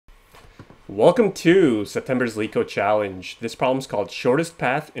Welcome to September's Leetcode challenge. This problem is called Shortest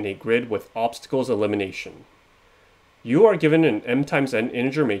Path in a Grid with Obstacles Elimination. You are given an m times n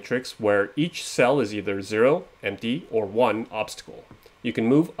integer matrix where each cell is either 0, empty, or 1, obstacle. You can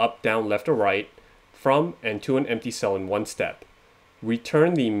move up, down, left, or right from and to an empty cell in one step.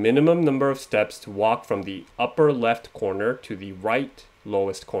 Return the minimum number of steps to walk from the upper left corner to the right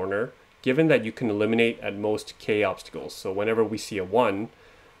lowest corner, given that you can eliminate at most k obstacles. So whenever we see a 1,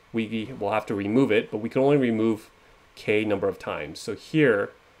 we will have to remove it, but we can only remove k number of times. So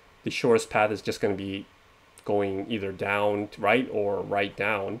here, the shortest path is just going to be going either down to right or right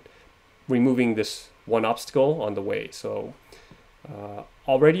down, removing this one obstacle on the way. So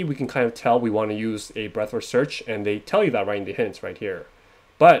already we can kind of tell we want to use a breadth first search, and they tell you that right in the hints right here.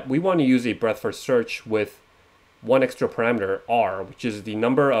 But we want to use a breadth first search with one extra parameter, r, which is the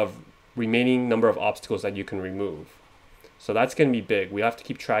remaining number of obstacles that you can remove. So that's going to be big. We have to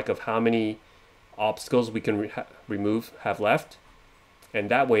keep track of how many obstacles we can have left. And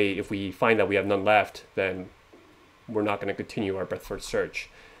that way, if we find that we have none left, then we're not going to continue our breadth first search.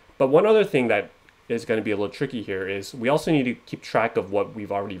 But one other thing that is going to be a little tricky here is we also need to keep track of what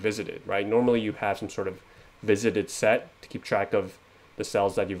we've already visited, right? Normally you have some sort of visited set to keep track of the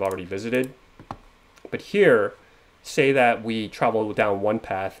cells that you've already visited. But here, say that we travel down one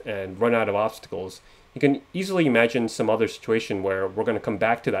path and run out of obstacles. You can easily imagine some other situation where we're going to come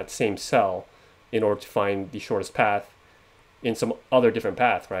back to that same cell in order to find the shortest path in some other different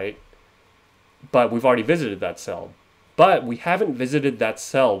path, right? But we've already visited that cell. But we haven't visited that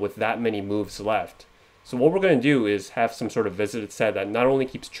cell with that many moves left. So what we're going to do is have some sort of visited set that not only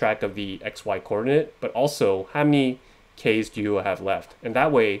keeps track of the XY coordinate, but also how many Ks do you have left. And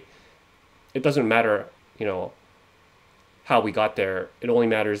that way, it doesn't matter, how we got there. It only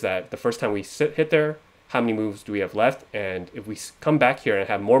matters that the first time we hit there, how many moves do we have left, and if we come back here and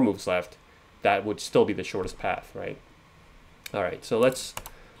have more moves left, that would still be the shortest path, right? All right, so let's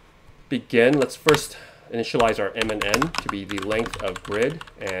begin. Let's first initialize our m and n to be the length of grid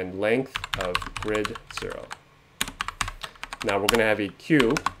and length of grid 0. Now we're going to have a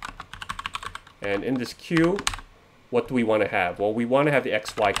queue, and in this queue, what do we want to have? Well, we want to have the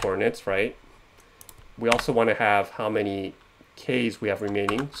xy coordinates, right? We also want to have how many k's we have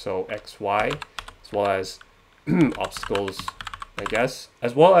remaining, so xy, as well as obstacles, I guess,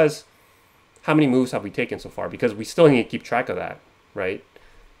 as well as how many moves have we taken so far, because we still need to keep track of that, right?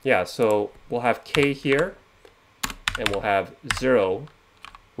 Yeah, so we'll have k here, and we'll have 0,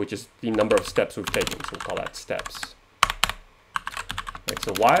 which is the number of steps we've taken, so we'll call that steps. Right,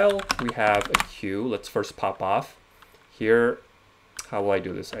 so while we have a queue, let's first pop off. Here, how will I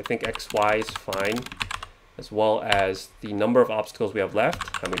do this? I think xy is fine, as well as the number of obstacles we have left,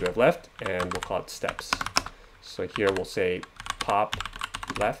 how many do we have left, and we'll call it steps. So here we'll say pop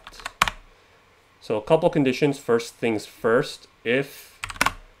left. So a couple conditions. First things first, if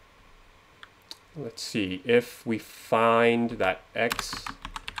we find that x,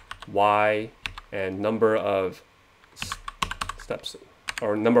 y, and number of steps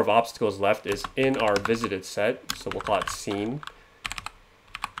or number of obstacles left is in our visited set, so we'll call it seen,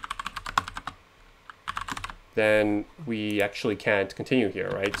 then we actually can't continue here,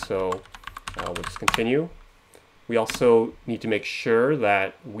 right? So we'll just continue. We also need to make sure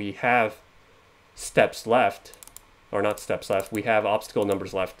that we have steps left, or not steps left, we have obstacle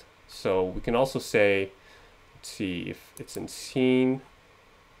numbers left. So we can also say, let's see, if it's in seen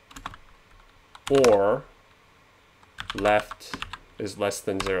or left is less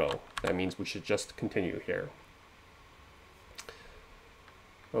than 0, that means we should just continue here.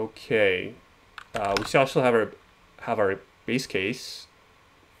 Okay. We should also have our base case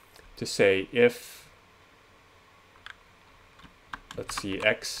to say if, let's see,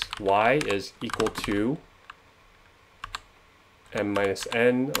 x, y is equal to m minus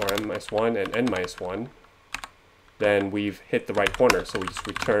n, or m minus 1 and n minus 1, then we've hit the right corner. So we just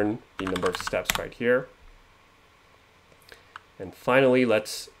return the number of steps right here. And finally,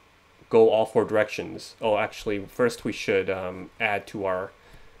 let's go all 4 directions. Oh, actually, first we should add to our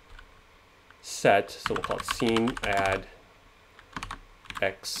set, so we'll call it seen, add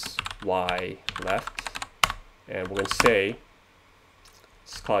x, y, left, and we're going to say,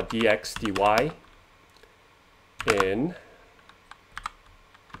 let's call it dx, dy, in,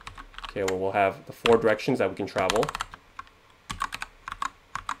 okay, well, we'll have the 4 directions that we can travel.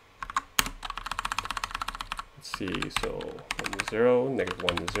 Let's see, so 1 to 0, negative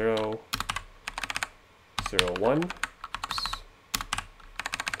 1 to 0, 0, 1,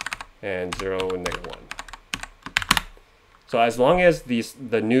 and 0 and negative 1. So as long as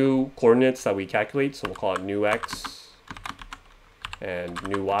the new coordinates that we calculate, so we'll call it new x, and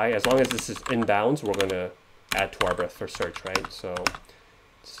new y. As long as this is inbounds, we're going to add to our breadth first search, right? So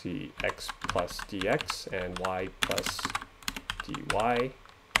let's see, x plus dx and y plus dy.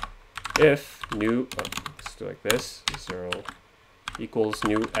 If new, let's do like this, 0 equals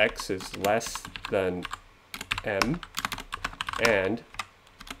new x is less than m, and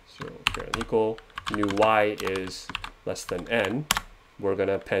 0 greater than equal, new y is less than n, we're going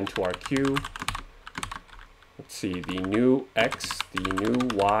to append to our queue. Let's see, the new x, the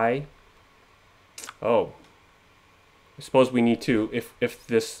new y. Oh, I suppose we need to, if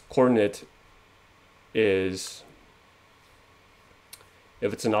this coordinate is,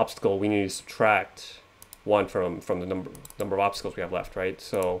 if it's an obstacle, we need to subtract 1 from the number of obstacles we have left, right?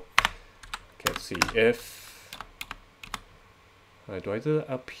 So, okay, let's see, if, do I do that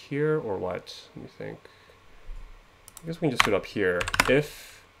up here or what? Let me think. I guess we can just do it up here.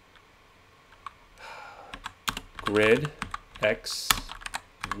 If grid x,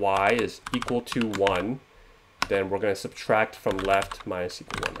 y is equal to 1, then we're going to subtract from left minus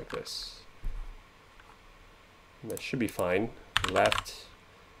equal 1 like this. And that should be fine. Left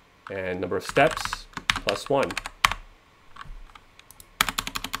and number of steps plus 1.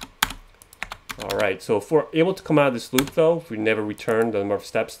 All right, so if we're able to come out of this loop though, if we never return the number of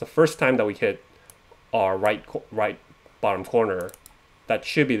steps, the first time that we hit our right bottom corner, that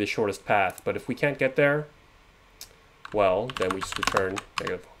should be the shortest path. But if we can't get there, well, then we just return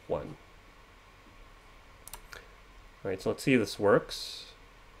 -1. All right, so let's see if this works.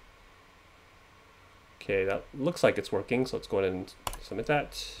 Okay, that looks like it's working, so let's go ahead and submit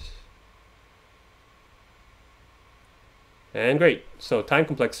that. And great, so time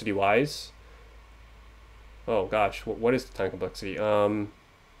complexity wise, oh gosh, what is the time complexity?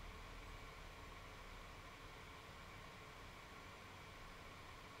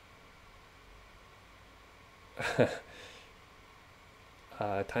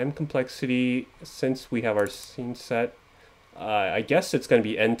 Time complexity, since we have our scene set, I guess it's going to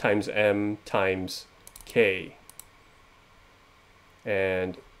be n times m times k.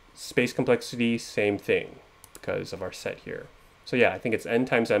 And space complexity, same thing because of our set here. So yeah, I think it's n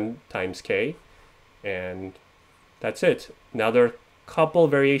times m times k, and that's it. Now there are a couple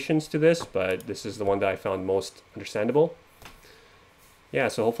variations to this, but this is the one that I found most understandable. Yeah,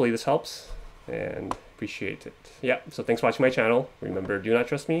 so hopefully this helps, and appreciate it. Yeah, so thanks for watching my channel. Remember, do not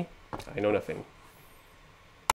trust me. I know nothing.